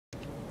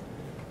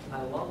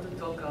I want to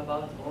talk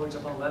about All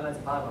Japan Women's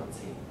Volleyball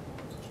team.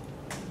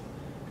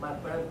 My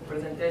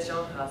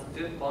presentation has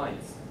 2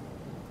 points.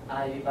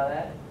 I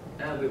ballet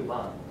and we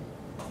won.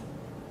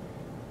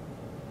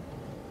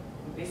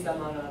 Mr.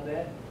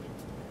 Manabe,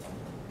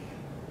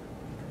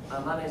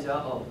 a manager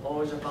of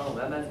All Japan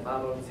Women's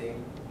Volleyball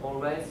team,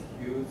 always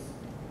use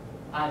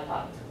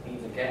iPad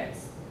in the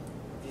games.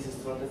 This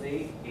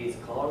strategy is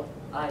called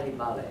I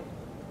ballet.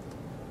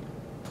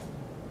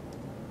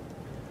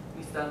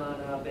 Mr.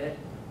 Manabe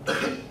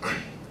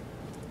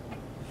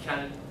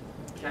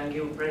can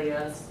give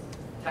players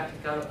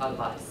tactical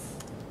advice.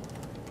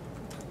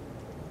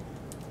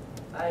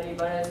 I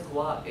ballet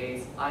score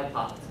is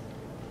iPad.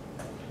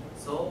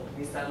 So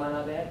Mr.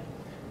 Manabe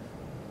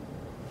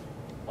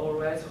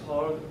always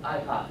hold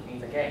iPad in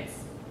the games.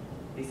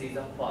 This is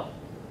a point.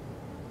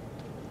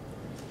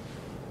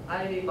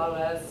 I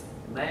ballet's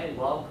main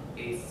work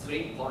is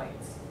 3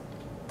 points.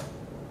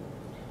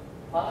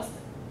 First,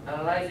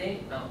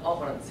 analyzing an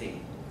opponent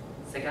team.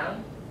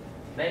 Second,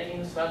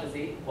 making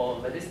strategy for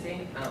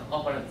resisting an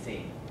opponent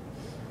team.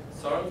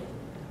 Third,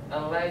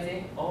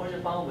 analyzing All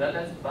Japan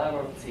Women's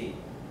Volleyball team.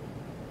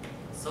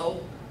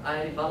 So,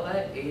 I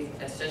ballet is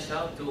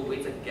essential to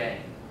win the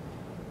game.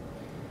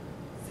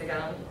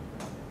 Second,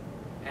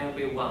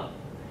 MV1.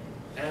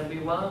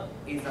 MV1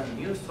 is a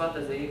new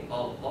strategy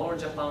of All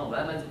Japan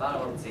Women's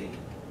Volleyball team.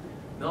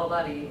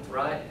 Nobody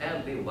tried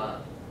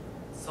MV1.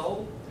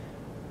 So,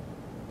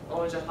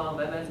 All Japan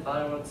Women's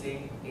Volleyball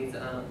team is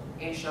an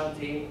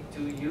initiative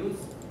to use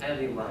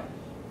MV1.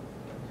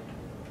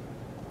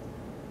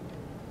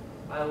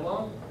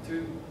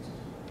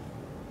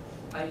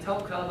 I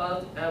talk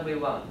about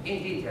MV1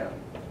 in detail.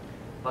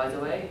 By the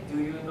way, do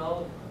you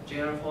know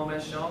general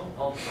formation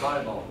of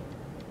volleyball?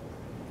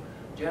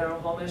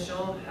 General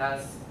formation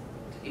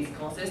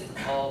consists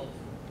of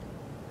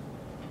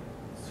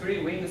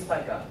 3 wing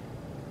spiker,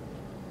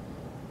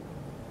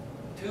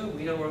 2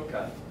 middle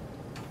worker,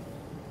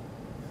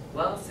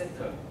 1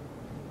 setter.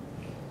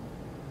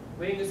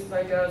 Wing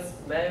spiker's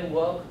main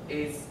work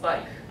is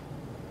spike.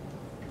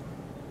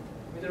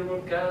 Middle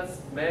worker's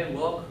main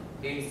work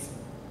is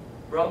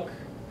block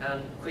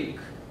and quick.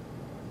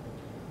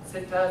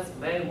 Setter's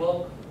main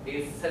work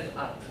is set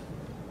up.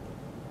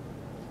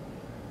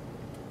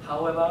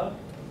 However,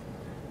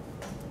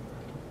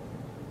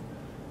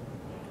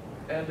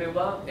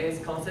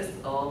 MV1 consists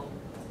of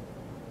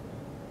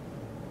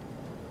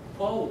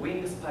 4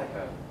 wing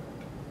spiker,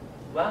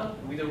 1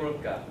 middle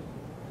worker,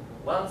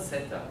 1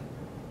 setter,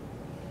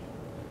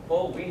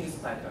 4 wing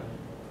spiker.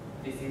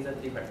 This is the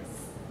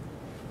difference.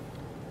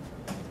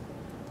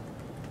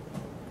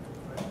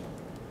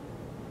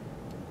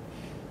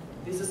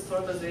 This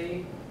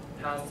strategy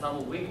has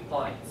some weak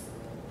points.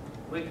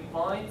 Weak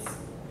points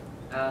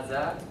are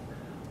that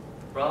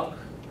block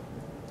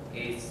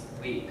is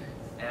weak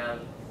and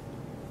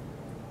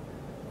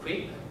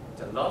quick,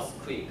 the loss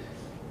quick,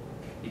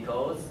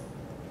 because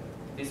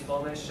this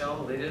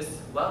formation reduces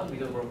 1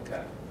 middle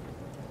worker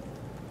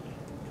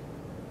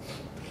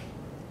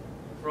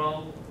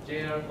from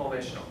general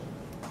formation,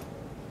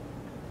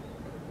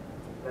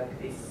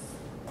 like this.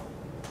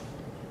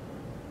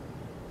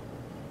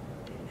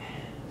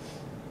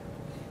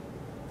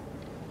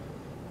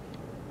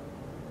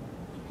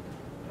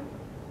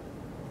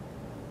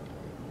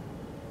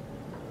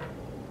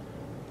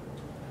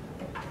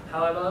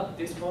 However,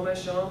 this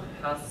formation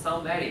has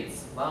some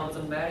merits. One of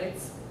the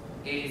merits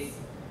is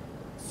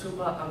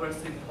super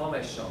aggressive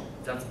formation.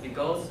 That's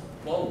because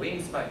 4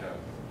 wing spiker.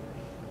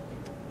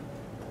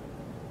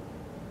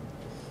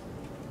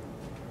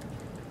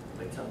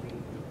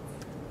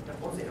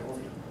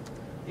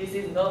 This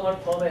is normal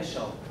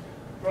formation.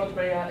 Front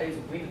player is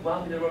with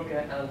 1 middle worker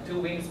and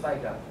 2 wing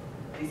spiker.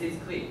 This is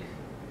quick.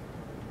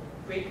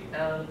 Quick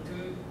and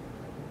 2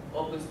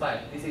 open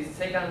spike. This is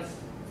second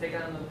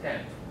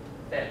 10.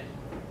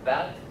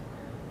 But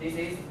this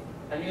is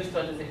a new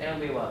strategy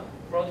MV1.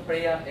 Front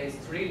player is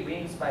 3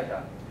 wing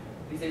spiker.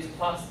 This is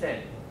first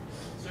 10.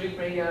 3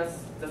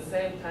 players the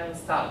same time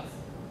start.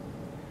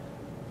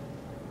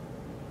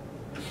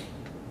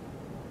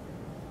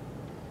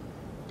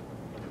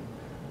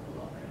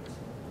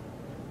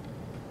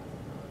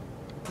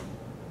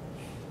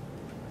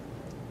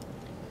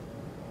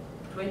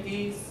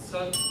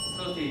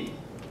 (2030)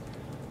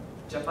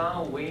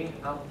 Japan win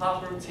a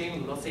powerful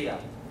team Russia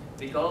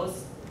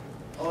because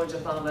All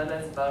Japan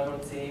Women's Volleyball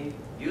team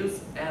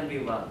use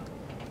MV1.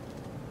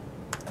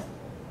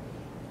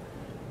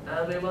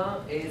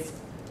 MV1 is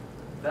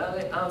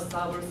very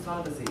unstable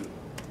strategy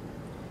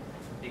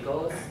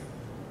because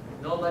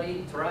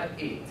nobody tried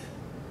it.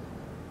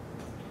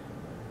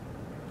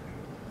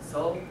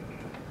 So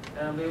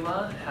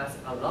MV1 has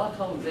a lot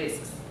of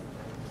risks,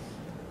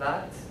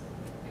 but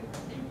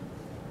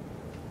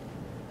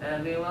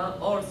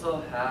MV1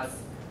 also has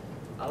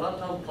a lot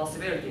of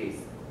possibilities.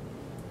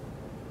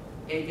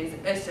 It is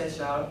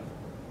essential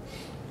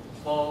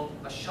for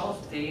a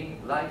short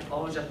team like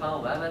All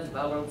Japan Women's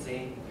Volleyball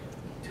team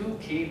to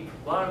keep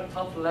world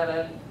top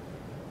level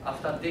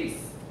after this.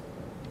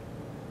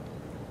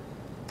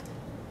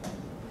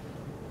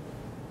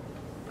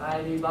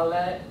 ID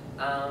ballet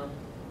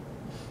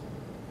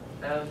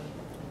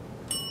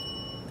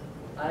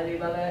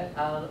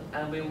and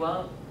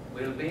MV1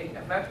 will be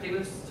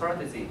effective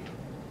strategy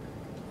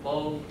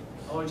for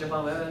all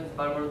Japan women's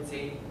volleyball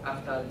team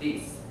after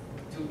this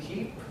to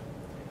keep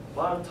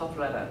world top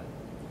level.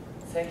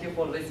 Thank you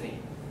for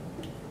listening.